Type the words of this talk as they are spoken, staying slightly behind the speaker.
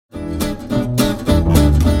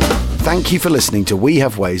Thank you for listening to We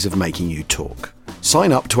Have Ways of Making You Talk.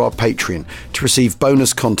 Sign up to our Patreon to receive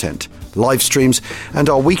bonus content, live streams, and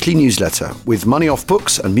our weekly newsletter with money off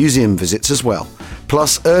books and museum visits as well,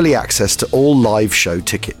 plus early access to all live show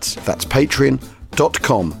tickets. That's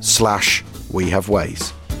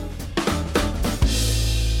patreon.com/wehaveways.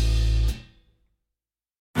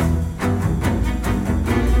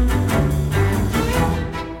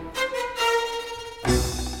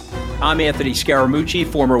 I'm Anthony Scaramucci,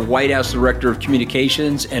 former White House Director of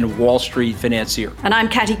Communications and Wall Street financier. And I'm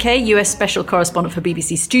Katty Kay, US Special Correspondent for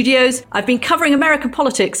BBC Studios. I've been covering American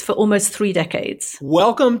politics for almost 3 decades.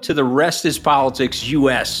 Welcome to The Rest is Politics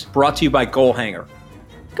US, brought to you by Goalhanger.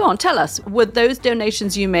 Go on, tell us, were those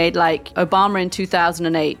donations you made, like Obama in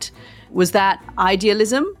 2008, was that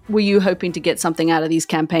idealism? Were you hoping to get something out of these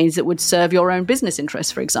campaigns that would serve your own business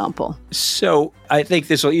interests, for example? So I think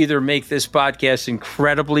this will either make this podcast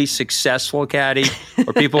incredibly successful, Katty,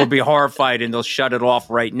 or people will be horrified and they'll shut it off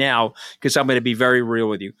right now because I'm going to be very real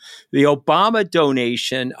with you. The Obama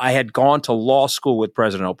donation, I had gone to law school with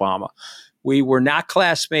President Obama. We were not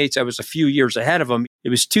classmates. I was a few years ahead of him. It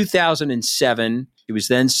was 2007. He was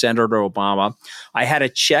then Senator Obama. I had a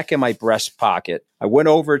check in my breast pocket. I went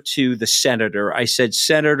over to the senator. I said,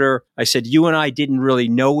 Senator, you and I didn't really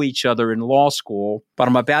know each other in law school, but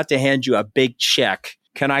I'm about to hand you a big check.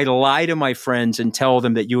 Can I lie to my friends and tell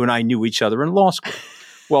them that you and I knew each other in law school?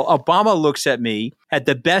 Well, Obama looks at me, had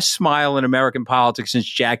the best smile in American politics since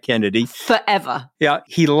Jack Kennedy. Forever. Yeah,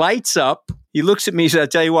 he lights up. He looks at me and says, I'll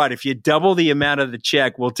tell you what, if you double the amount of the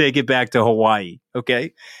check, we'll take it back to Hawaii.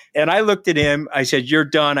 Okay. And I looked at him. I said, you're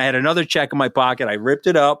done. I had another check in my pocket. I ripped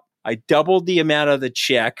it up. I doubled the amount of the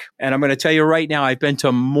check. And I'm going to tell you right now, I've been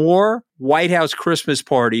to more White House Christmas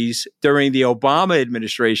parties during the Obama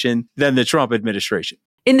administration than the Trump administration.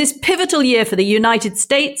 In this pivotal year for the United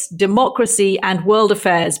States, democracy, and world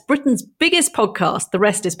affairs, Britain's biggest podcast, The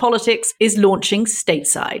Rest is Politics, is launching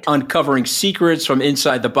stateside. Uncovering secrets from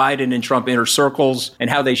inside the Biden and Trump inner circles and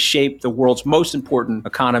how they shape the world's most important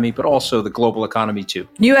economy, but also the global economy too.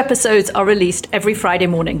 New episodes are released every Friday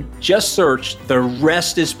morning. Just search The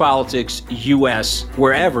Rest is Politics US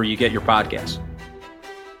wherever you get your podcasts.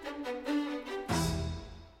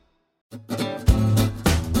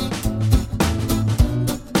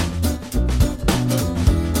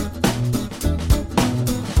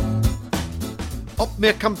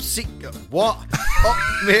 Mir come seek what? Up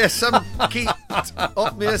mir some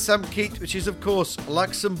keet, which is of course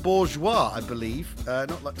Luxembourgeois, I believe, not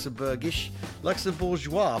Luxembourgish,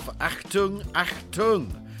 Luxembourgeois for Achtung, Achtung.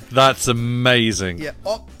 That's amazing. Yeah,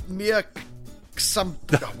 up mir some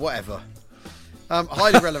whatever.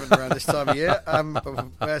 Highly relevant around this time of year,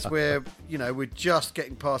 as we're just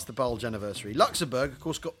getting past the Bulge anniversary. Luxembourg, of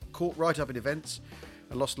course, got caught right up in events.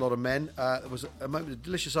 And lost a lot of men. There was a moment of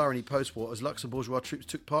delicious irony post-war as Luxembourgeois troops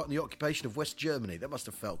took part in the occupation of West Germany. That must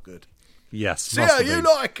have felt good. Yes. See how you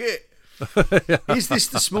like it. Is this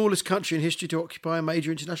the smallest country in history to occupy a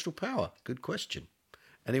major international power? Good question.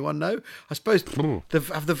 Anyone know? I suppose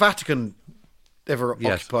have the Vatican ever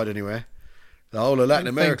occupied anywhere? The whole of Latin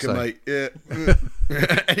America, so, mate. Yeah.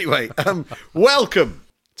 Anyway, welcome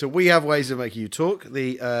to We Have Ways of Making You Talk,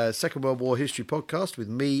 the Second World War history podcast with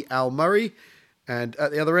me, Al Murray. And at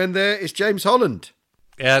the other end there is James Holland.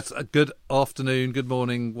 Yes, good afternoon, good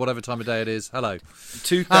morning, whatever time of day it is. Hello.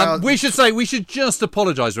 We should just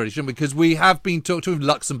apologise, really, shouldn't we? Because we have been talking to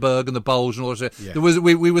Luxembourg and the Bulge and all that. Yeah.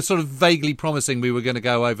 We were sort of vaguely promising we were going to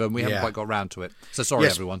go over, and we haven't quite got round to it. So sorry,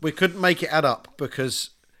 everyone. We couldn't make it add up because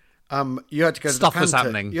you had to go to stuff the Panto. Was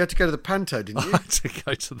happening. You had to go to the Panto, didn't you? I had to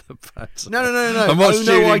go to the Panto. No. And watch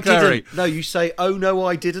Julian Clary. No, you say, oh, no,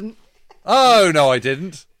 I didn't. Oh, no, I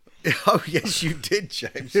didn't. Oh, yes, you did,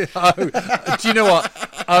 James. Do you know what?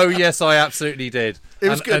 Oh, yes, I absolutely did. It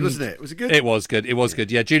was good, wasn't it? Was it good? It was good. It was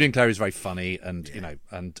good. Yeah, Julian Clary is very funny, and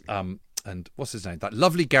and what's his name? That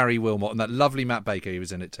lovely Gary Wilmot and that lovely Matt Baker. He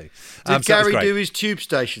was in it too. Did Gary do his Tube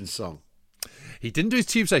Station song? He didn't do his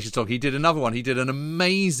Tube Station song. He did another one. He did an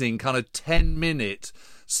amazing kind of 10-minute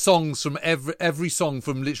songs from every song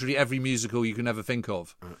from literally every musical you can ever think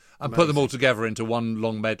of, and put them all together into one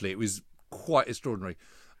long medley. It was quite extraordinary.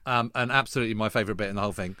 And absolutely my favourite bit in the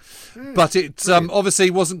whole thing. But it obviously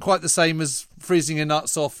wasn't quite the same as freezing your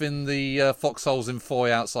nuts off in the foxholes in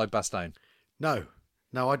Foy outside Bastogne. No,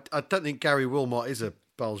 I don't think Gary Wilmot is a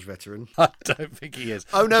Bulge veteran. I don't think he is.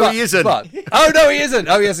 Oh, no, he isn't. Oh, no, he isn't.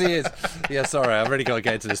 Oh, yes, he is. Yeah, sorry, I've really got to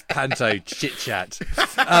get into this Panto chit-chat.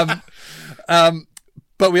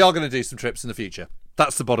 But we are going to do some trips in the future.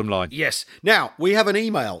 That's the bottom line. Yes. Now, we have an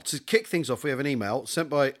email. To kick things off, we have an email sent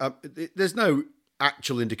by... there's no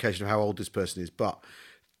actual indication of how old this person is, but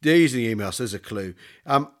using the email, so there's a clue.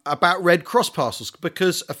 About Red Cross parcels,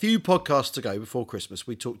 because a few podcasts ago before Christmas,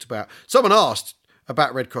 we talked about, someone asked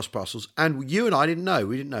about Red Cross parcels, and you and I didn't know.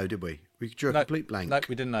 We didn't know, did we? We drew a complete blank. No,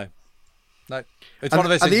 we didn't know. No. It's one of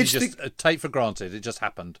those things you just take for granted. It just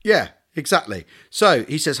happened. Yeah, exactly. So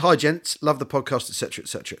he says, hi, gents, love the podcast, etc.,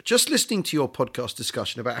 etc. Just listening to your podcast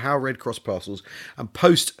discussion about how Red Cross parcels and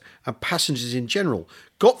post and passengers in general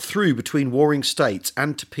got through between warring states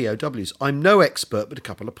and to POWs. I'm no expert, but a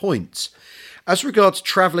couple of points. As regards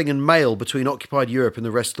travelling and mail between occupied Europe and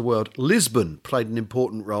the rest of the world, Lisbon played an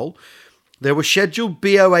important role. There were scheduled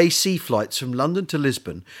BOAC flights from London to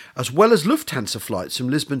Lisbon, as well as Lufthansa flights from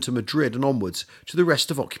Lisbon to Madrid and onwards to the rest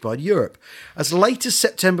of occupied Europe. As late as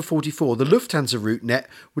September 44, the Lufthansa route net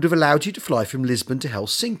would have allowed you to fly from Lisbon to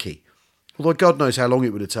Helsinki. Although God knows how long it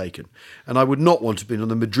would have taken. And I would not want to have been on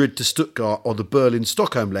the Madrid to Stuttgart or the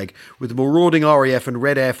Berlin-Stockholm leg with the marauding RAF and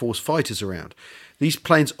Red Air Force fighters around. These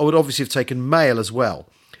planes would obviously have taken mail as well.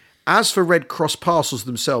 As for Red Cross parcels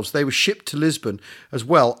themselves, they were shipped to Lisbon as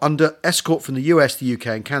well under escort from the US, the UK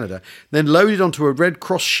and Canada, then loaded onto a Red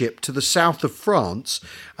Cross ship to the south of France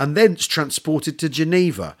and thence transported to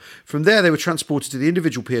Geneva. From there, they were transported to the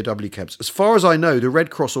individual POW camps. As far as I know, the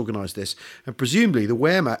Red Cross organised this, and presumably the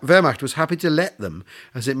Wehrmacht was happy to let them,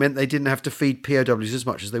 as it meant they didn't have to feed POWs as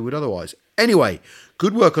much as they would otherwise. Anyway,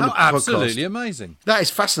 good work on the podcast. Absolutely amazing. That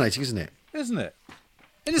is fascinating, isn't it? Isn't it?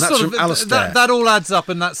 And it's sort of that all adds up,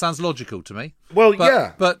 and that sounds logical to me. Well,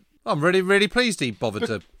 yeah, but I'm really, really pleased he bothered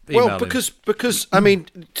to email Well, because I mean,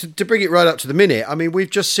 to bring it right up to the minute, I mean,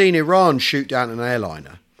 we've just seen Iran shoot down an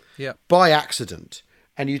airliner, by accident,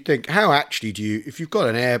 and you think, how actually do you, if you've got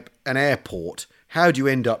an airport, how do you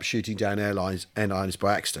end up shooting down airliners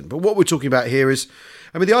by accident? But what we're talking about here is,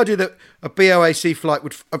 I mean, the idea that a BOAC flight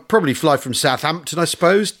would probably fly from Southampton, I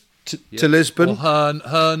suppose, to Lisbon, or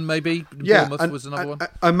Herne maybe. Bournemouth was another one.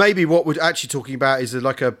 And maybe what we're actually talking about is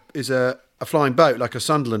a flying boat, like a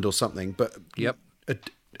Sunderland or something, but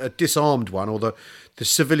a disarmed one, or the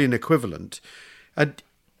civilian equivalent,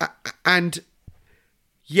 and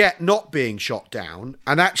yet not being shot down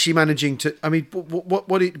and actually managing to. I mean,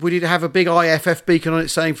 would it have a big IFF beacon on it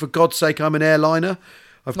saying, "For God's sake, I'm an airliner"?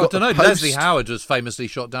 I don't know. Leslie Howard was famously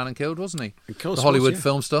shot down and killed, wasn't he? The Hollywood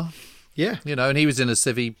film star. Yeah, and he was in a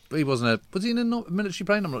civvy. He wasn't was he in a military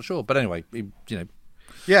plane? I'm not sure, but anyway, he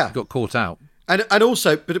got caught out. And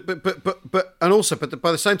also, but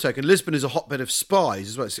by the same token, Lisbon is a hotbed of spies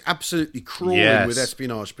as well. It's absolutely crawling with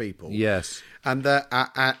espionage people. Yes, and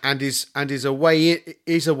is a way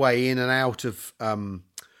in and out of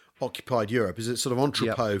occupied Europe. Is it sort of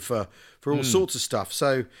entrepot for all sorts of stuff?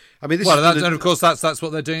 So I mean, and of course that's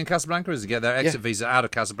what they're doing in Casablanca, is to get their exit visa out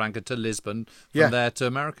of Casablanca to Lisbon, from there to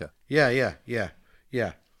America. Yeah.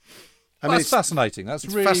 I mean, that's fascinating. It's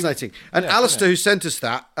really fascinating. And Alistair, who sent us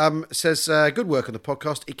that, says, good work on the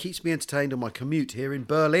podcast. It keeps me entertained on my commute here in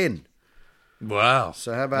Berlin. Wow.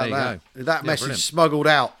 So how about that? That message brilliant. Smuggled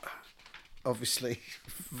out, obviously,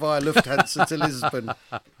 via Lufthansa to Lisbon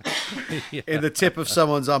in the tip of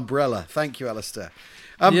someone's umbrella. Thank you, Alistair.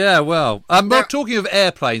 Well, talking of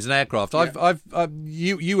airplanes and aircraft,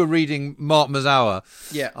 you were reading Mark Mazower.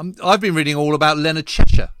 Yeah. I've been reading all about Leonard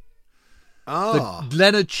Cheshire. The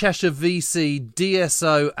Leonard Cheshire VC,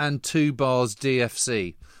 DSO and 2 bars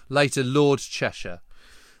DFC, later Lord Cheshire.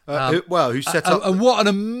 Who set up... And what an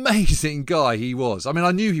amazing guy he was. I mean,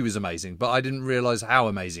 I knew he was amazing, but I didn't realise how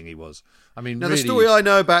amazing he was. I mean, now, really... the story I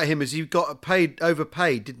know about him is he got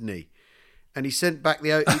overpaid, didn't he? And he sent back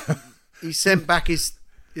he sent back his...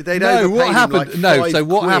 They'd overpaid what happened? him like so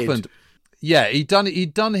what £5. happened? Yeah, he'd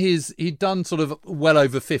done sort of well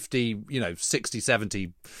over 50, 60,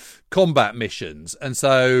 70 combat missions, and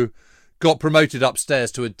so got promoted upstairs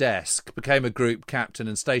to a desk, became a group captain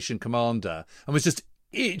and station commander, and was just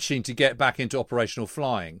itching to get back into operational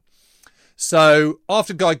flying. So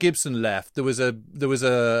after Guy Gibson left, there was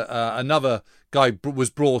another guy was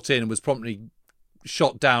brought in and was promptly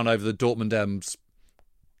shot down over the Dortmund Ems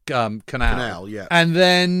canal. Yeah. And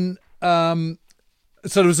then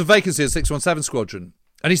so there was a vacancy at 617 Squadron.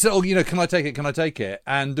 And he said, can I take it? Can I take it?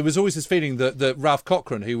 And there was always this feeling that Ralph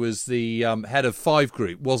Cochrane, who was the head of 5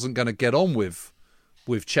 Group, wasn't going to get on with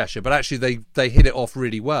Cheshire. But actually, they hit it off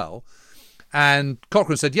really well. And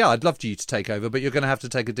Cochrane said, yeah, I'd love you to take over, but you're going to have to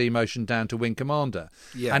take a demotion down to Wing Commander.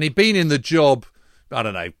 Yeah. And he'd been in the job, I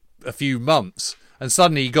don't know, a few months. And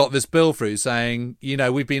suddenly he got this bill through saying,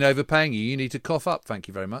 we've been overpaying you. You need to cough up. Thank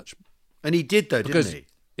you very much. And he did, though, didn't he?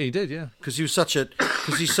 He did, yeah. Because he's such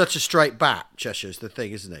a straight bat. Cheshire's the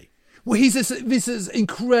thing, isn't he? Well, he's this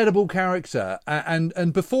incredible character,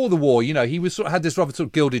 and before the war, he was had this rather sort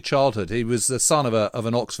of gilded childhood. He was the son of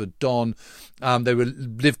an Oxford don. They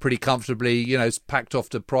lived pretty comfortably. Packed off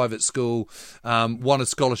to private school, won a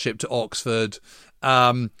scholarship to Oxford.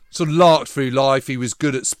 Sort of larked through life. He was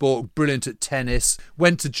good at sport, brilliant at tennis.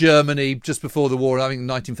 Went to Germany just before the war, I think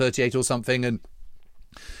 1938 or something, and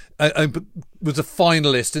was a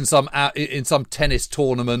finalist in some tennis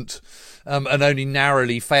tournament, and only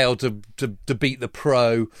narrowly failed to beat the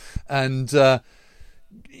pro. And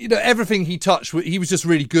everything he touched, he was just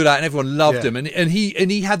really good at, and everyone loved him. And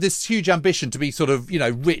he had this huge ambition to be sort of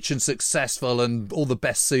rich and successful, and all the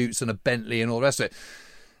best suits and a Bentley and all the rest of it.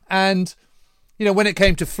 And when it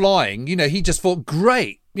came to flying, he just thought,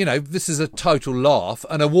 great, this is a total laugh,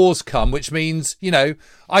 and a war's come, which means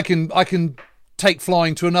I can take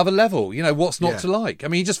flying to another level. What's not to like? I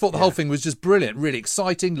mean, he just thought the whole thing was just brilliant, really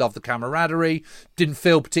exciting, loved the camaraderie, didn't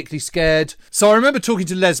feel particularly scared. So I remember talking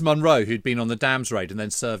to Les Munro, who'd been on the Dams raid and then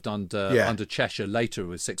served under Cheshire later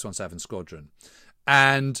with 617 Squadron.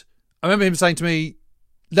 And I remember him saying to me,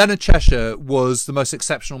 Leonard Cheshire was the most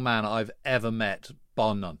exceptional man I've ever met,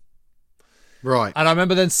 bar none. Right. And I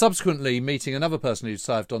remember then subsequently meeting another person who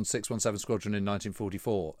served on 617 Squadron in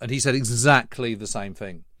 1944, and he said exactly the same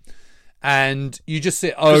thing. And you just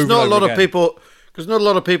sit over. Because not a lot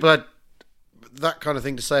of people had that kind of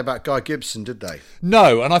thing to say about Guy Gibson, did they?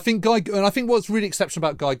 No, and I think what's really exceptional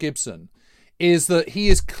about Guy Gibson is that he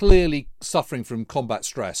is clearly suffering from combat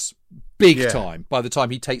stress, big time. By the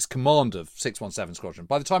time he takes command of 617 Squadron,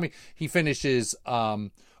 by the time he finishes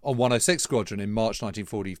on 106 Squadron in March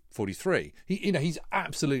 1943, he's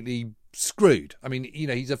absolutely screwed. I mean,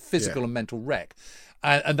 he's a physical and mental wreck.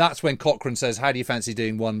 And that's when Cochrane says, how do you fancy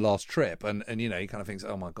doing one last trip? And he kind of thinks,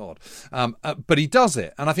 oh, my God. But he does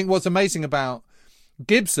it. And I think what's amazing about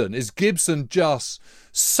Gibson is Gibson just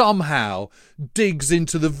somehow digs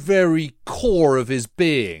into the very core of his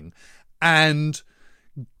being and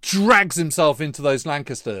drags himself into those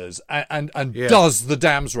Lancasters and does the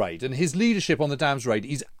Dams raid. And his leadership on the Dams raid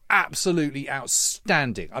is absolutely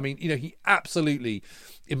outstanding. I mean, he absolutely,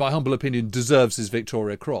 in my humble opinion, deserves his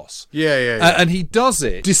Victoria Cross. Yeah. And he does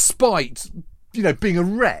it despite, being a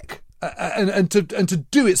wreck. And to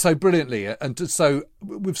do it so brilliantly and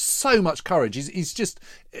with so much courage is just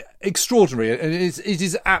extraordinary. And it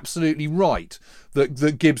is absolutely right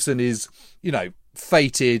that Gibson is,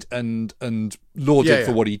 fated and lauded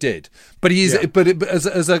for what he did, but he is. But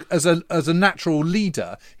as a natural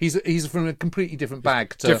leader, he's from a completely different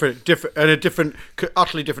bag,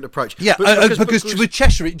 utterly different approach. Yeah, because with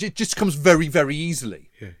Cheshire, it just comes very, very easily.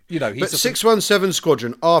 Yeah. But 617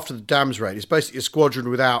 Squadron after the Dams raid is basically a squadron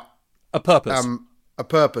without a purpose. A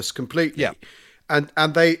purpose completely. Yeah, and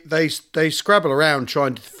they scrabble around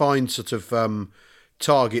trying to find sort of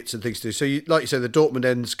targets and things to do. So, like you say, the Dortmund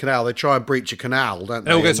Ends Canal, they try and breach a canal, don't they?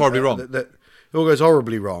 It all goes horribly wrong. It all goes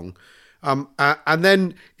horribly wrong. And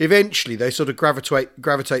then eventually they sort of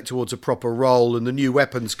gravitate towards a proper role, and the new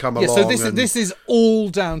weapons come along. So this is all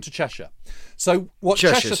down to Cheshire. So what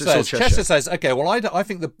Cheshire says, okay, well, I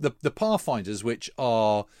think the Pathfinders, which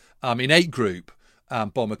are in 8 Group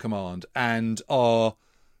Bomber Command, and are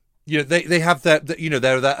they have they're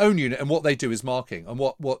their own unit, and what they do is marking. And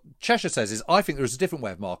what Cheshire says is, I think there is a different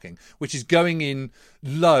way of marking, which is going in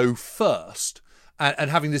low first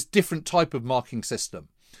and having this different type of marking system.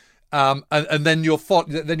 And then your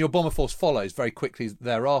bomber force follows very quickly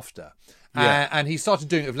thereafter. Yeah. And he started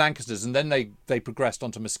doing it with Lancasters, and then they progressed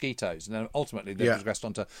onto Mosquitoes, and then ultimately they progressed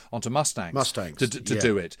onto Mustangs to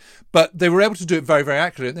do it. But they were able to do it very, very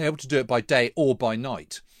accurately. They were able to do it by day or by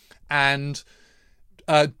night. And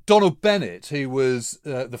Donald Bennett, who was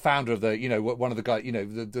the founder of one of the guys,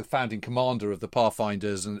 the founding commander of the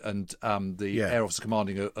Pathfinders and the Air Officer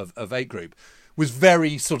Commanding of 8 Group, was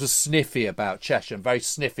very sort of sniffy about Cheshire, and very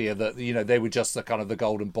sniffy that they were just the kind of the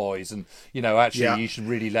golden boys, and you should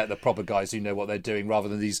really let the proper guys who know what they're doing rather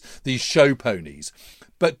than these show ponies.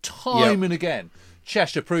 But time and again,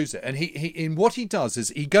 Cheshire proves it, and he in what he does is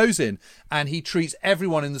he goes in and he treats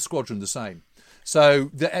everyone in the squadron the same. So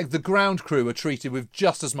the ground crew are treated with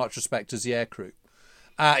just as much respect as the air crew.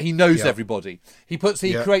 He knows everybody. He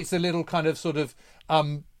creates a little kind of sort of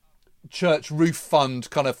church roof fund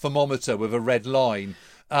kind of thermometer with a red line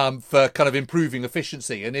for kind of improving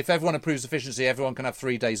efficiency. And if everyone improves efficiency, everyone can have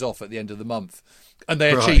 3 days off at the end of the month, and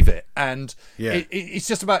they achieve it. And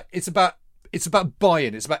it's about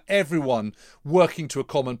buy-in. It's about everyone working to a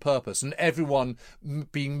common purpose, and everyone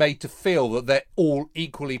being made to feel that they're all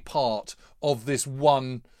equally part of this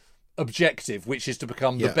one objective, which is to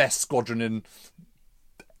become the best squadron in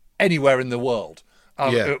anywhere in the world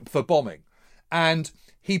for bombing. And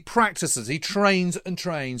he practices, he trains and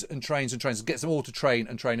trains and trains and trains and gets them all to train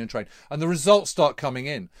and train and train. And the results start coming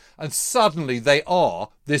in. And suddenly they are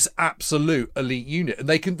this absolute elite unit. And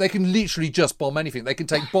they can literally just bomb anything. They can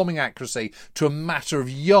take bombing accuracy to a matter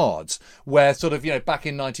of yards, where sort of, back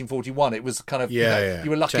in 1941, it was kind of, you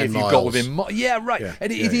were lucky if you got within...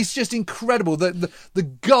 And it is just incredible. The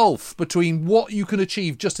gulf between what you can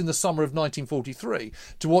achieve just in the summer of 1943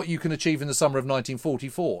 to what you can achieve in the summer of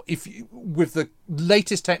 1944, with the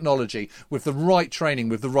latest technology, with the right training,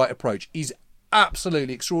 with the right approach, is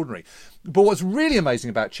absolutely extraordinary. But what's really amazing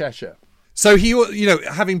about Cheshire, so he,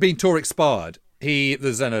 having been Tour expired,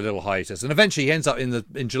 there's then a little hiatus, and eventually he ends up in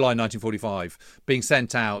July 1945 being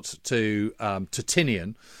sent out to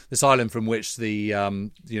Tinian, this island from which the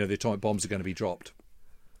atomic bombs are going to be dropped.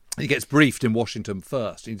 He gets briefed in Washington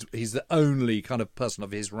first. He's the only kind of person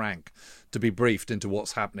of his rank to be briefed into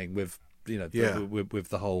what's happening with with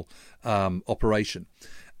the whole operation.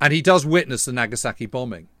 And he does witness the Nagasaki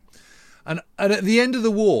bombing. And at the end of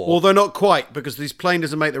the war... Although not quite, because this plane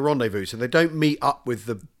doesn't make the rendezvous, so they don't meet up with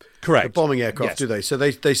the bombing aircraft, do they? So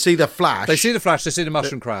they see the flash. They see the flash, they see the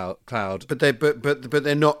mushroom cloud. But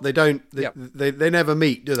they're not, they don't, they never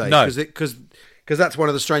meet, do they? No. Because that's one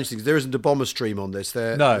of the strange things. There isn't a bomber stream on this.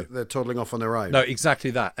 They're toddling off on their own. No, exactly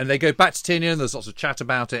that. And they go back to Tinian. There's lots of chat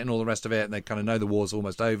about it and all the rest of it. And they kind of know the war's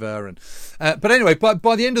almost over. And but anyway,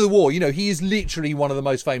 by the end of the war, he is literally one of the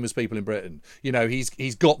most famous people in Britain.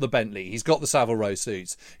 He's got the Bentley. He's got the Savile Row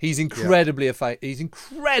suits. He's incredibly he's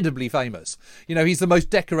incredibly famous. He's the most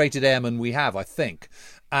decorated airman we have, I think.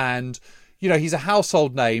 And he's a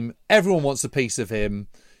household name. Everyone wants a piece of him.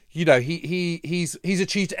 He's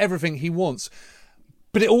achieved everything he wants.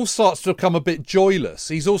 But it all starts to become a bit joyless.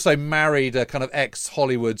 He's also married a kind of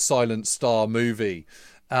ex-Hollywood silent star movie.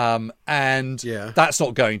 And that's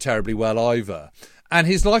not going terribly well either. And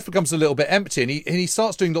his life becomes a little bit empty, and he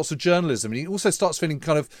starts doing lots of journalism, and he also starts feeling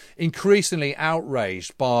kind of increasingly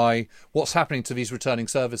outraged by what's happening to these returning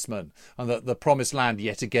servicemen, and that the promised land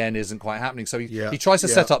yet again isn't quite happening. So he tries to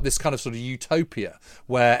set up this kind of sort of utopia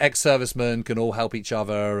where ex-servicemen can all help each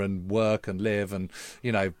other and work and live and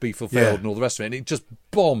be fulfilled and all the rest of it. And it just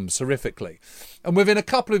bombs horrifically. And within a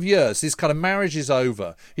couple of years, his kind of marriage is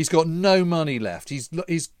over. He's got no money left. He's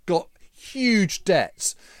got huge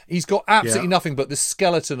debts. He's got absolutely nothing but the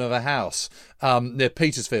skeleton of a house near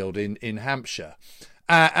Petersfield in Hampshire.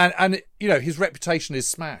 And his reputation is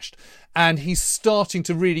smashed. And he's starting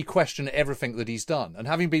to really question everything that he's done. And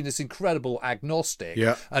having been this incredible agnostic,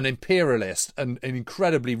 an imperialist, and an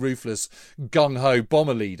incredibly ruthless gung-ho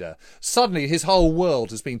bomber leader, suddenly his whole world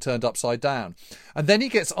has been turned upside down. And then he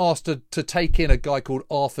gets asked to take in a guy called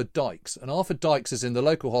Arthur Dykes. And Arthur Dykes is in the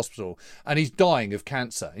local hospital, and he's dying of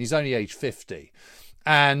cancer. He's only age 50.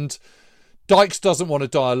 And Dykes doesn't want to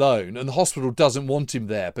die alone, and the hospital doesn't want him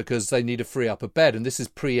there because they need to free up a bed, and this is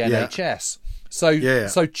pre-NHS.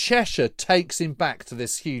 So Cheshire takes him back to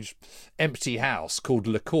this huge empty house called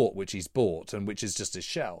Le Court, which he's bought and which is just a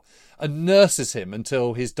shell, and nurses him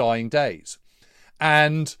until his dying days.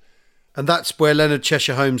 And that's where Leonard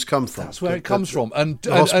Cheshire Holmes comes from. That's where it comes from. And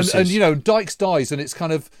Dykes dies, and it's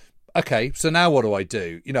kind of, okay, so now what do I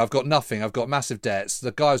do? I've got nothing. I've got massive debts.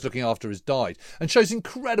 The guy I was looking after has died. And shows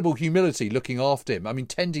incredible humility looking after him. I mean,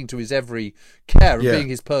 tending to his every care and being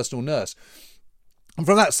his personal nurse. And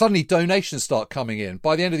from that, suddenly donations start coming in.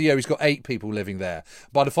 By the end of the year, he's got 8 people living there.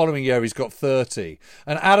 By the following year, he's got 30.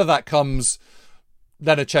 And out of that comes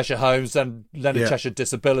Leonard Cheshire Holmes and Leonard Cheshire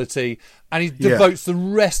Disability, and he devotes the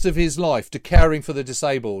rest of his life to caring for the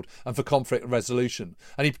disabled and for conflict resolution.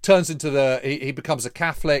 And he turns into he becomes a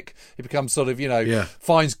Catholic. He becomes sort of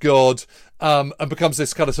finds God, and becomes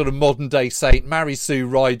this kind of sort of modern day saint. Marries Sue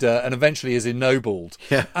Ryder, and eventually is ennobled.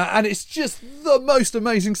 And it's just the most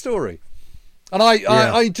amazing story. And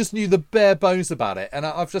I just knew the bare bones about it, and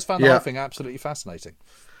I've just found the whole thing absolutely fascinating.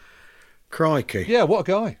 Crikey! Yeah, what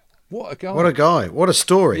a guy. What a guy. What a guy. What a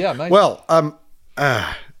story. Yeah, amazing.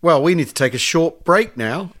 Well, we need to take a short break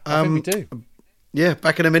now. I think we do. Yeah,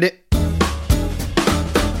 back in a minute.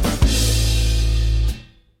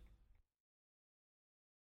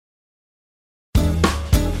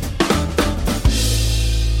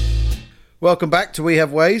 Welcome back to We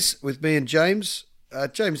Have Ways with me and James.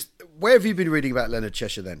 James, where have you been reading about Leonard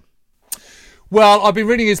Cheshire then? Well, I've been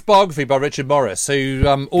reading his biography by Richard Morris, who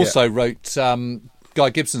also wrote Guy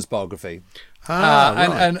Gibson's biography. Right.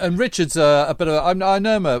 And Richard's a bit of I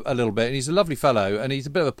know him a little bit, and he's a lovely fellow, and he's a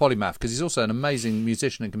bit of a polymath because he's also an amazing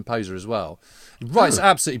musician and composer as well. He writes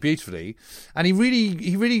absolutely beautifully, and he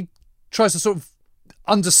really tries to sort of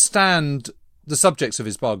understand the subjects of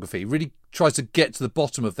his biography, really tries to get to the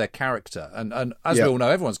bottom of their character. And as we all know,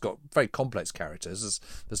 everyone's got very complex characters.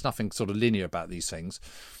 There's nothing sort of linear about these things.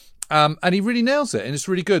 And he really nails it, and it's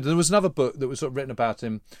really good. There was another book that was sort of written about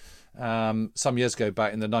him some years ago,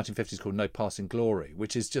 back in the 1950s, called No Passing Glory,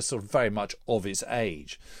 which is just sort of very much of its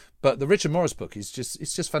age. But the Richard Morris book is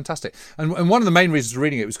just fantastic. And one of the main reasons for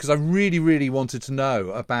reading it was because I really, really wanted to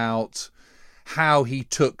know about how he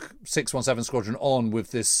took 617 Squadron on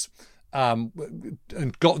with this, and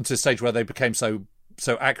gotten to a stage where they became so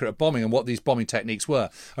accurate at bombing, and what these bombing techniques were.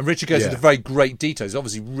 And Richard goes into very great detail. He's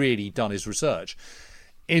obviously really done his research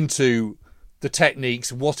into the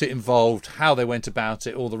techniques, what it involved, how they went about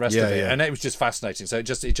it, all the rest of it, and it was just fascinating. So it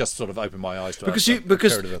just sort of opened my eyes to because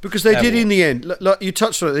they did in the end, like you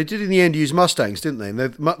touched on it, they did in the end use Mustangs, didn't they? And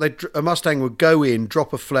a Mustang would go in,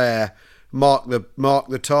 drop a flare, mark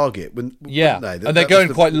the target. And they're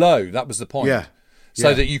going quite low. That was the point. Yeah.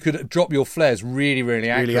 So that you could drop your flares really, really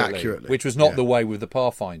accurately, which was not the way with the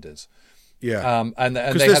Pathfinders. Yeah. And they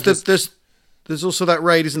had there's also that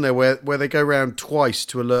raid, isn't there, where they go around twice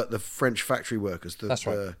to alert the French factory workers. That's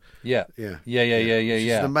right. It's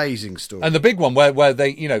an amazing story. And the big one where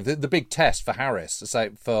they, the big test for Harris,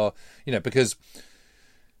 because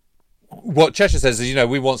what Cheshire says is,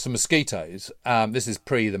 we want some mosquitoes. This is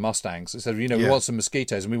pre the Mustangs. It said, we want some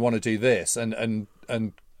mosquitoes and we want to do this. And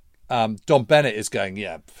Don Bennett is going,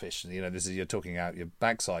 fish. This is, you're talking out your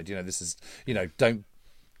backside. This is,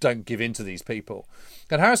 don't give in to these people.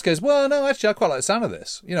 And Harris goes, well, no, actually, I quite like the sound of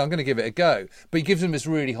this. I'm going to give it a go. But he gives them this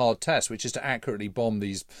really hard test, which is to accurately bomb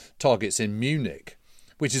these targets in Munich,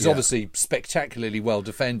 which is obviously spectacularly well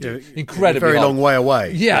defended. Incredibly very long way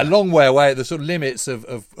away. Yeah, a long way away at the sort of limits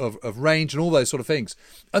of range and all those sort of things.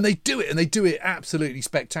 And they do it, and they do it absolutely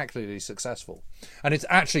spectacularly successful. And it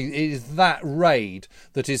is that raid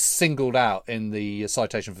that is singled out in the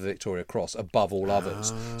citation for the Victoria Cross above all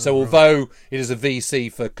others. So although it is a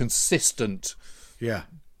VC for consistent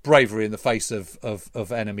bravery in the face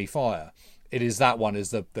of enemy fire, it is that one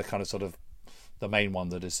is the kind of sort of the main one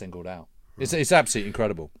that is singled out. It's absolutely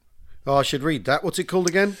incredible. Oh, I should read that. What's it called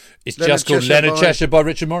again? It's just called Leonard Cheshire by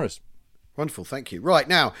Richard Morris. Wonderful, thank you. Right,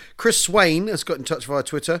 now, Chris Swain has got in touch via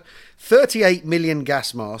Twitter. 38 million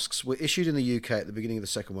gas masks were issued in the UK at the beginning of the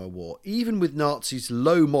Second World War, even with Nazis'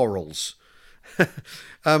 low morals.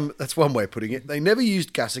 That's one way of putting it. They never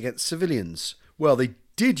used gas against civilians. Well, they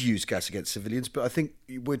did use gas against civilians, but I think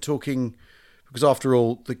we're talking, because after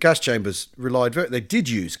all, the gas chambers they did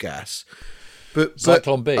use gas. But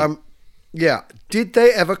Zyklon B. Did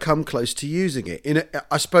they ever come close to using it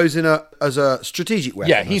as a strategic weapon?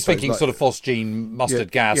 Yeah, he's thinking sort of phosgene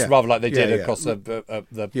mustard gas, rather like they did across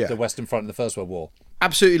the Western Front in the First World War.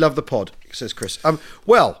 Absolutely love the pod, says Chris.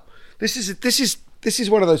 Well, this is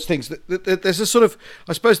one of those things that there's a sort of,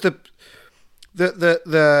 I suppose there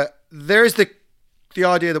is the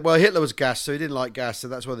idea that, well, Hitler was gas, so he didn't like gas, so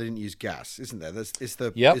that's why they didn't use gas, isn't there? I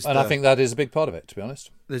think that is a big part of it, to be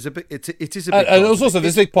honest. There's a bit. It is a big. And also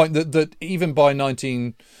this big point that even by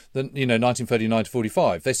 1939 to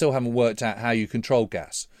 45, they still haven't worked out how you control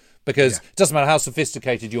gas, because it doesn't matter how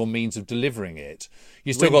sophisticated your means of delivering it,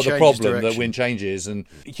 you still got the problem that wind changes, and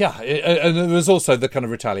and there's also the kind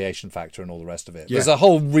of retaliation factor and all the rest of it. There's a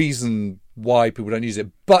whole reason why people don't use it,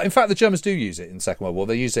 but in fact the Germans do use it in the Second World War.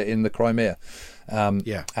 They use it in the Crimea.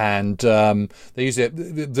 And they use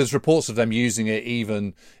it. There's reports of them using it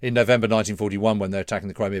even in November 1941 when they're attacking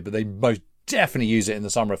the Crimea, but they most definitely use it in the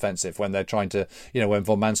summer offensive when they're trying to, when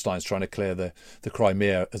von Manstein's trying to clear the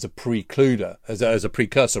Crimea as a as a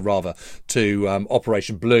precursor rather to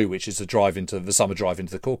Operation Blue, which is the summer drive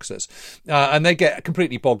into the Caucasus, and they get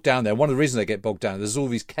completely bogged down there. One of the reasons they get bogged down, there's all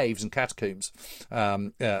these caves and catacombs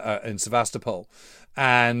in Sevastopol.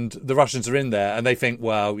 And the Russians are in there and they think,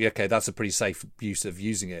 well, okay, that's a pretty safe use of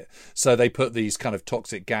using it. So they put these kind of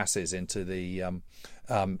toxic gases into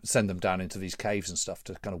send them down into these caves and stuff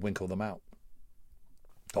to kind of winkle them out.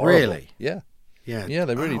 Horrible. Really? Yeah. Yeah,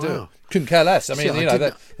 they really do. Wow. Couldn't care less. I mean,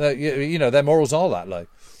 their morals are that low.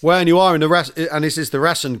 Well, and you are in and this is the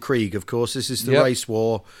Rassenkrieg, of course. This is the race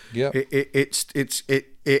war. Yeah.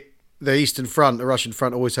 The Eastern Front, the Russian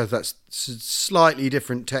front, always has that slightly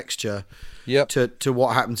different texture to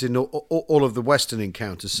what happens in all of the Western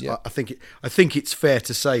encounters. Yep. I think it's fair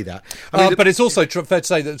to say that. But it's also fair to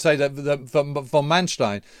say that von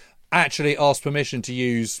Manstein actually asked permission to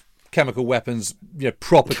use chemical weapons,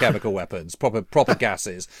 proper chemical weapons, proper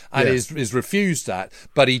gases, and is refused that.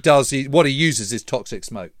 But what he uses is toxic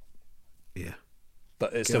smoke. Yeah.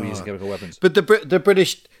 But they're still using chemical weapons. But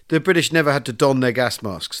the British never had to don their gas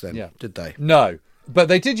masks then, did they? No. But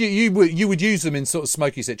they did. You would use them in sort of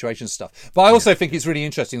smoky situations and stuff. But I also think it's really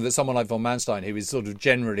interesting that someone like von Manstein, who is sort of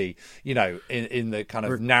generally, in the kind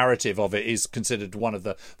of narrative of it, is considered one of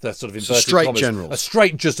the sort of inverted straight generals,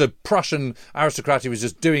 just a Prussian aristocrat who was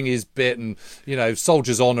just doing his bit, and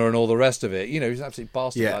soldier's honour and all the rest of it. He's an absolute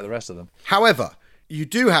bastard like the rest of them. However, you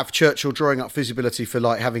do have Churchill drawing up feasibility for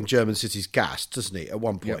like having German cities gassed, doesn't he? At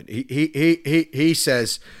one point, he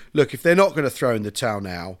says, "Look, if they're not going to throw in the towel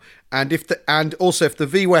now, and if the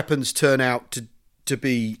V weapons turn out to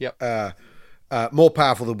be more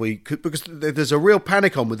powerful than we could, because there's a real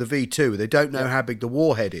panic on with the V2. They don't know how big the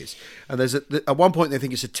warhead is, and at one point they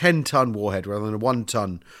think it's a 10-ton warhead rather than a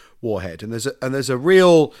 1-ton warhead, and there's a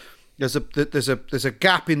real There's a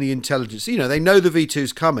gap in the intelligence. They know the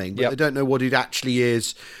V2's coming, but they don't know what it actually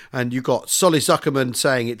is. And you've got Solly Zuckerman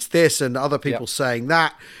saying it's this, and other people saying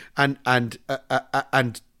that, and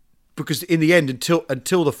because in the end,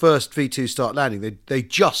 until the first V2 start landing, they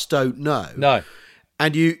just don't know. No,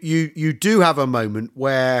 and you do have a moment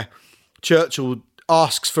where Churchill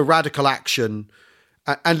asks for radical action.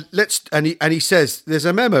 And he says there's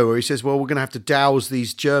a memo where he says, well, we're going to have to douse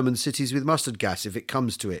these German cities with mustard gas if it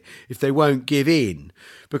comes to it, if they won't give in,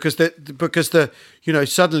 because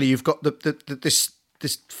suddenly you've got this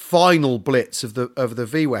final blitz of the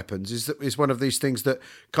V weapons is one of these things that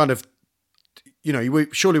kind of,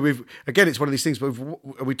 it's one of these things, but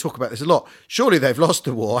we talk about this a lot. Surely they've lost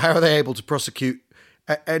the war. How are they able to prosecute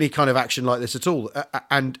any kind of action like this at all?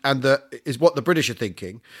 And is what the British are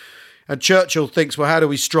thinking. And Churchill thinks, well, how do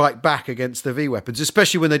we strike back against the V weapons,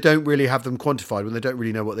 especially when they don't really have them quantified, when they don't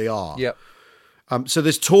really know what they are. Yep. So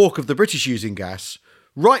there's talk of the British using gas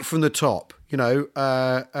right from the top,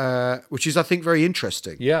 which is, I think, very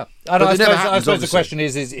interesting. Yeah. And I suppose the question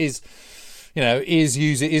is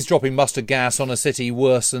dropping mustard gas on a city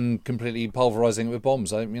worse than completely pulverising it with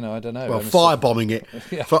bombs? I don't know. Well, firebombing it.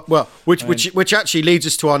 Yeah. Which actually leads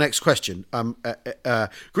us to our next question.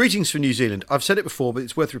 Greetings from New Zealand. I've said it before, but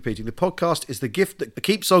it's worth repeating. The podcast is the gift that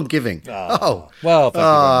keeps on giving. Well, thank you very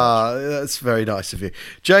much. That's very nice of you.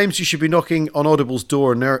 James, you should be knocking on Audible's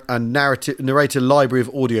door and narrator library of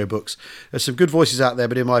audiobooks. There's some good voices out there,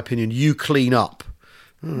 but in my opinion, you clean up.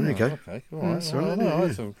 Oh, there you go. Okay. All right. That's right.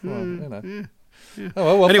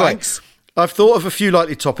 Oh, well, anyway, thanks. I've thought of a few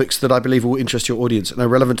likely topics that I believe will interest your audience and are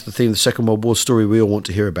relevant to the theme of the Second World War story we all want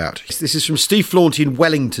to hear about. This is from Steve Flaunty in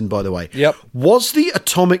Wellington, by the way. Yep. Was the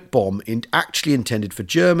atomic bomb actually intended for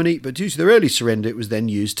Germany, but due to their early surrender, it was then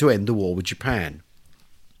used to end the war with Japan?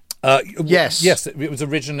 Yes. Yes, it was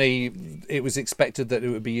originally, it was expected that it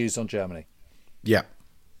would be used on Germany. Yeah.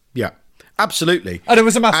 Absolutely. And it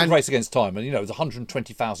was a massive race against time. And, it was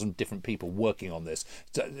 120,000 different people working on this.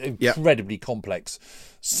 It's incredibly complex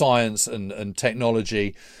science and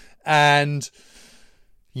technology. And,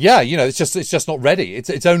 it's just not ready.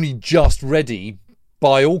 It's only just ready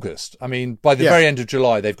by August. I mean, by the very end of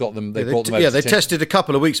July, they've got them. They've brought them over. Yeah, they tested a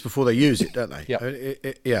couple of weeks before they use it, don't they?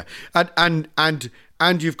 Yeah.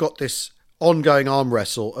 And you've got this ongoing arm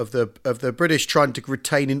wrestle of the British trying to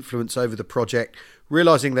retain influence over the project,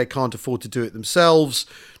 realising they can't afford to do it themselves,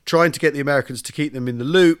 trying to get the Americans to keep them in the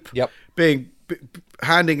loop,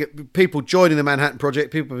 handing it, people joining the Manhattan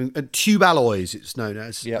Project, and tube alloys, it's known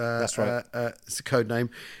as. Yeah, that's right. It's a code name,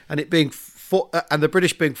 and it being and the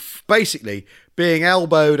British basically being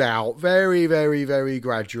elbowed out very, very, very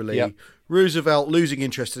gradually. Yep. Roosevelt losing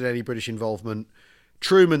interest in any British involvement.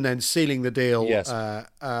 Truman then sealing the deal. Yes.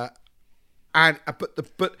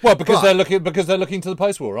 Because they're looking to the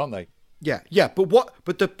post-war, aren't they? Yeah. But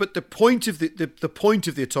the point of the point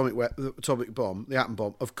of the atomic bomb, the atom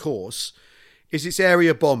bomb, of course, is its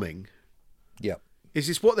area bombing. Yeah. Is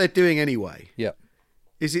this what they're doing anyway? Yeah.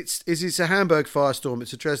 Is it a Hamburg firestorm?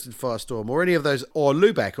 It's a Dresden firestorm, or any of those, or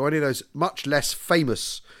Lübeck, or any of those much less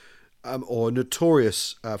famous or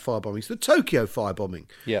notorious firebombings? The Tokyo firebombing.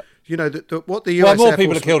 Yeah. What the US more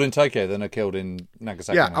people are killed in Tokyo than are killed in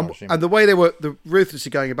Nagasaki. Yeah, and the way they were ruthlessly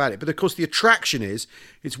going about it. But of course, the attraction is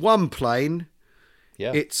it's one plane.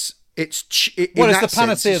 Yeah. It's the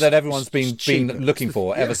panacea that everyone's been looking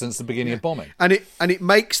for ever since the beginning of bombing. And it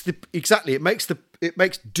makes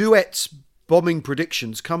Duet's bombing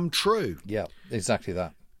predictions come true. Yeah, exactly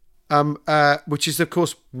that. Which is, of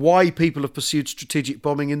course, why people have pursued strategic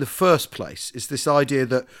bombing in the first place. Is this idea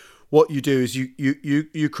that what you do is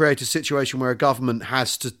you create a situation where a government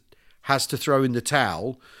has to throw in the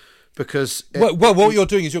towel because... what you're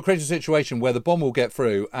doing is you're creating a situation where the bomb will get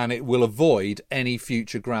through and it will avoid any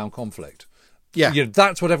future ground conflict. Yeah.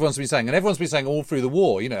 That's what everyone's been saying. And everyone's been saying all through the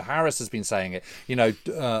war. Harris has been saying it.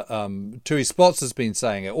 Tui Spots has been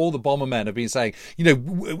saying it. All the bombermen have been saying,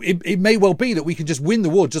 it may well be that we can just win the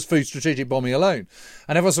war just through strategic bombing alone.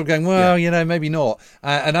 And everyone's sort of going, well, maybe not.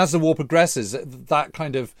 And as the war progresses,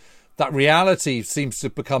 that reality seems to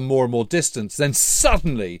become more and more distant. Then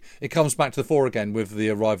suddenly it comes back to the fore again with the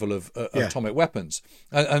arrival of atomic weapons.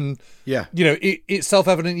 It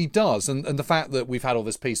self-evidently does. And the fact that we've had all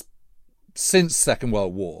this peace since Second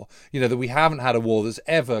World War, that we haven't had a war that's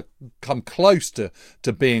ever come close to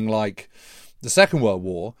being like the Second World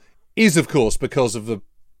War is, of course, because of the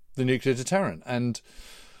nuclear deterrent. And,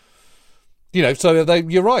 so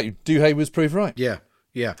you're right. Douhet was proved right. Yeah.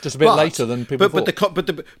 Yeah, just a bit later than people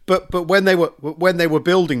thought. But when they were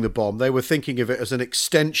building the bomb, they were thinking of it as an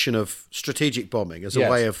extension of strategic bombing, as a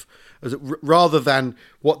way of, rather than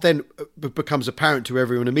what then becomes apparent to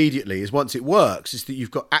everyone immediately is once it works is that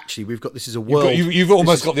we've got this is a world. You've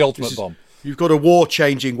almost got the ultimate bomb. You've got a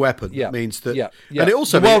war-changing weapon. That means that, and it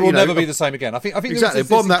also the world will never be the same again. I think exactly.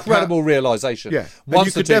 There's this incredible realization. Yeah.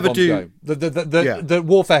 Once the two bombs go, the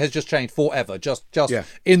warfare has just changed forever. Just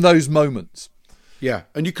in those moments. Yeah,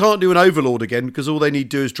 and you can't do an overlord again because all they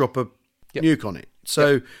need to do is drop a nuke on it.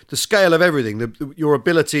 So the scale of everything, your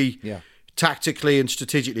ability tactically and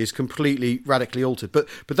strategically is completely radically altered. But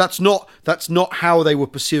that's not how they were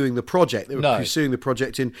pursuing the project. They were pursuing the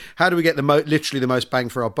project in how do we get literally the most bang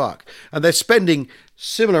for our buck. And they're spending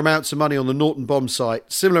similar amounts of money on the Norton bomb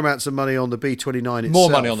site, similar amounts of money on the B-29 itself.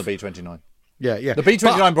 More money on the B-29. Yeah. The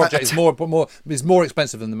B-29 project is more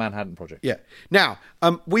expensive than the Manhattan project. Yeah. Now,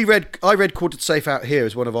 I read Quartered Safe Out Here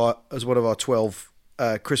as one of our 12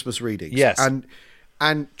 Christmas readings. Yes.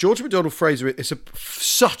 And George MacDonald Fraser is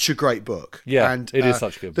such a great book. Yeah, and it is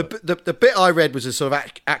such a good book. The bit I read was a sort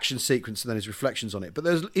of action sequence and then his reflections on it.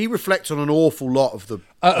 But he reflects on an awful lot of the...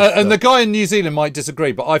 and the guy in New Zealand might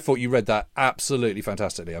disagree, but I thought you read that absolutely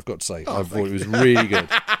fantastically, I've got to say. I thought it was really good.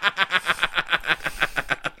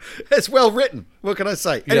 It's well written. What can I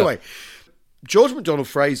say? Anyway, George MacDonald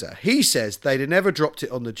Fraser, he says they'd have never dropped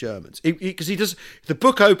it on the Germans. Because he does... The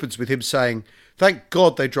book opens with him saying, thank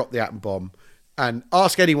God they dropped the atom bomb. And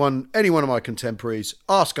ask any one of my contemporaries,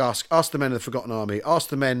 ask the men of the Forgotten Army, ask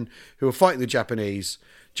the men who were fighting the Japanese.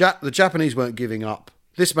 The Japanese weren't giving up.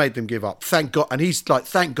 This made them give up. Thank God. And he's like,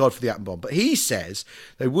 thank God for the atom bomb. But he says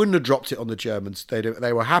they wouldn't have dropped it on the Germans.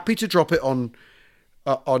 They were happy to drop it on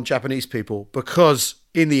Japanese people because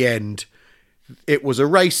in the end it was a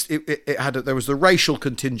race. There was the racial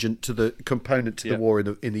contingent to the component to the war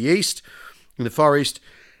in the East, in the Far East.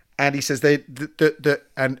 And he says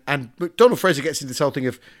and MacDonald Fraser gets into this whole thing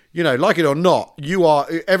of, like it or not,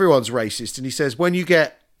 everyone's racist. And he says when you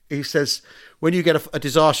get a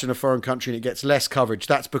disaster in a foreign country and it gets less coverage,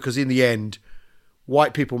 that's because in the end,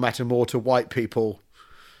 white people matter more to white people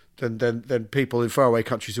than people in faraway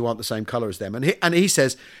countries who aren't the same colour as them. And he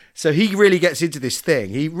says, so he really gets into this thing.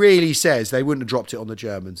 He really says they wouldn't have dropped it on the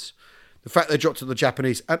Germans. The fact they dropped it on the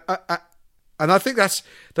Japanese, and I think that's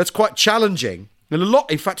quite challenging. And a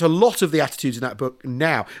lot of the attitudes in that book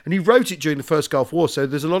now, and he wrote it during the first Gulf War, so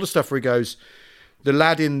there's a lot of stuff where he goes, the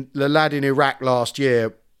lad in Iraq last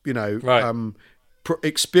year,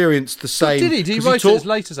 experienced the same. Did he write it as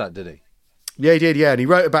late as that? Did he? Yeah, he did. Yeah, and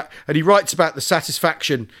he writes about the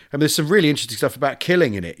satisfaction. And there's some really interesting stuff about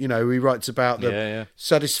killing in it. He writes about the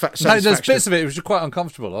satisfaction. There's bits of it which are quite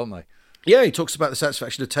uncomfortable, aren't they? Yeah, he talks about the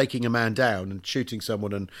satisfaction of taking a man down and shooting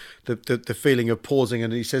someone, and the feeling of pausing.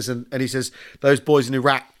 And he says, those boys in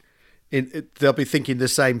Iraq, they'll be thinking the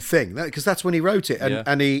same thing because that's when he wrote it. I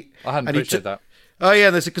hadn't appreciated that. Oh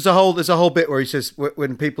yeah, there's a whole bit where he says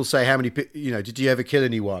when people say how many, did you ever kill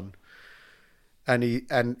anyone? And he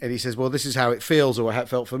says, well, this is how it feels, or how it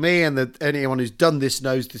felt for me, and anyone who's done this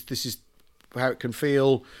knows this is how it can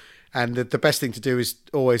feel, and the best thing to do is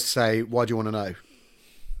always say, why do you want to know?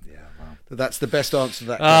 That's the best answer to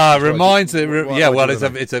that question. Reminds it.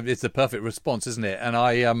 It's a perfect response, isn't it? And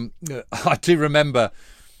I do remember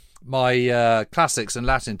my classics and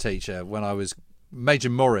Latin teacher when I was Major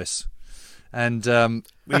Morris, and everyone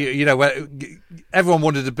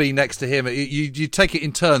wanted to be next to him. You take it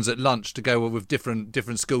in turns at lunch to go with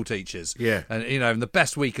different school teachers. Yeah, and and the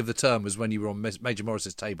best week of the term was when you were on Major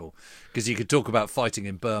Morris's table because you could talk about fighting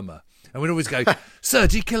in Burma, and we'd always go, "Sir,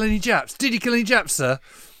 did you kill any Japs? Did you kill any Japs, sir?"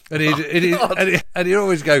 And he'd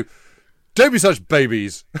always go, "Don't be such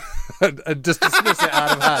babies," and just dismiss it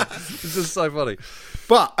out of hand. It's just so funny.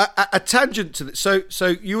 But a tangent to this. So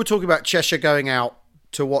you were talking about Cheshire going out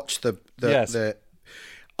to watch the. Yes.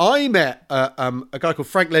 I met a guy called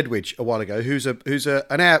Frank Ledwidge a while ago, who's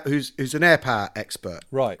an air power expert.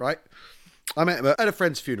 Right. I met him at a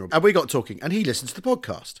friend's funeral, and we got talking, and he listened to the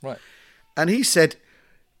podcast. Right. And he said,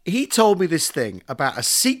 he told me this thing about a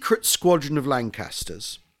secret squadron of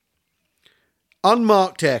Lancasters,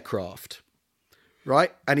 unmarked aircraft,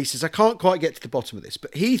 right? And he says, I can't quite get to the bottom of this,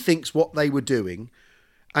 but he thinks what they were doing,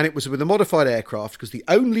 and it was with a modified aircraft, because the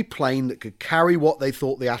only plane that could carry what they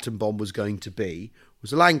thought the atom bomb was going to be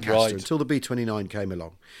was a Lancaster, until the B-29 came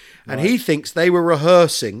along. And he thinks they were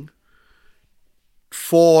rehearsing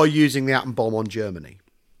for using the atom bomb on Germany.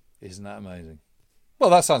 Isn't that amazing? Well,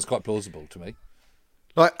 that sounds quite plausible to me.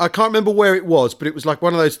 Like, I can't remember where it was, but it was like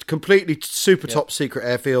one of those completely super top secret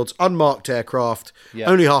airfields, unmarked aircraft,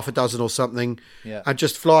 only half a dozen or something, and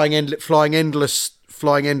just flying endless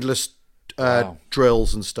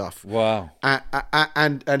drills and stuff. Wow.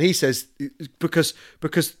 And he says, because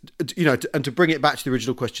you know, and to bring it back to the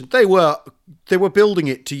original question, they were building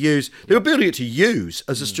it to use. They were building it to use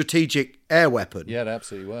as a strategic air weapon. Yeah, they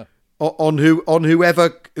absolutely were. On whoever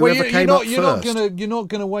came up first. You're not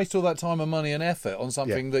gonna waste all that time and money and effort on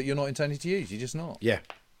something that you're not intending to use. You're just not. Yeah.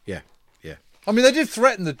 I mean, they did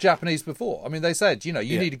threaten the Japanese before. I mean, they said, you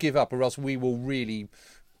need to give up, or else we will really,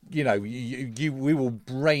 we will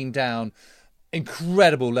rain down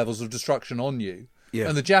incredible levels of destruction on you. Yeah.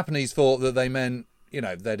 And the Japanese thought that they meant,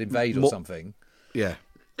 they'd invade or something. Yeah.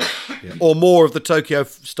 Or more of the Tokyo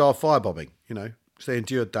style firebombing. They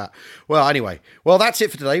endured that. Well, anyway. Well, that's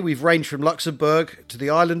it for today. We've ranged from Luxembourg to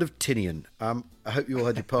the island of Tinian. I hope you all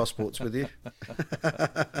had your passports with you.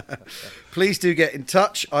 Please do get in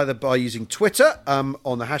touch, either by using Twitter on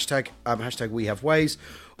the hashtag #WeHaveWays,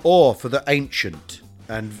 or for the ancient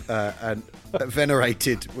and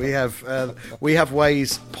venerated, we have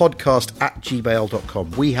Ways podcast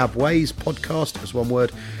 @gmail.com. We have Ways podcast as one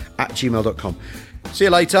word @gmail.com. See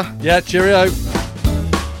you later. Yeah, cheerio.